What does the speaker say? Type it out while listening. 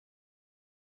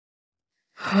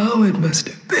How it must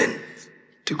have been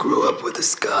to grow up with the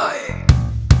sky,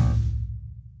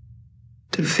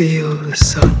 to feel the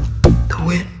sun, the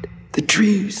wind, the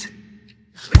trees.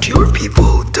 But your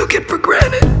people took it for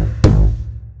granted.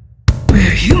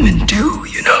 We're human too,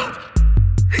 you know,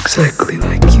 exactly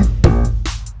like you.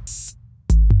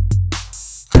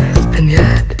 And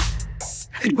yet,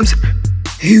 it was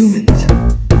humans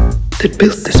that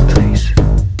built this place.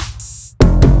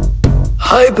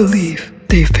 I believe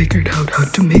they figured out how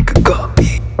to make a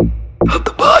copy of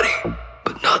the body,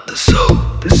 but not the soul.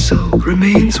 The soul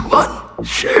remains one,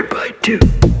 shared by two.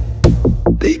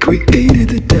 They created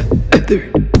the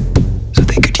tethered so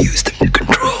they could use them to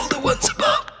control the ones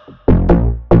above.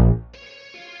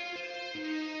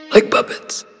 Like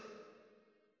puppets.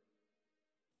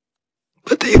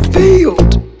 But they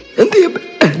failed, and they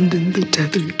abandoned the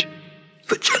tethered.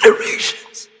 For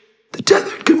generations, the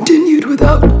tethered continued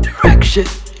without direction.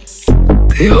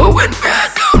 They all went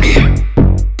mad down here.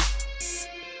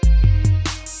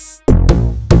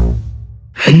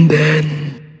 And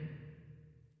then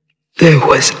there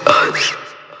was us.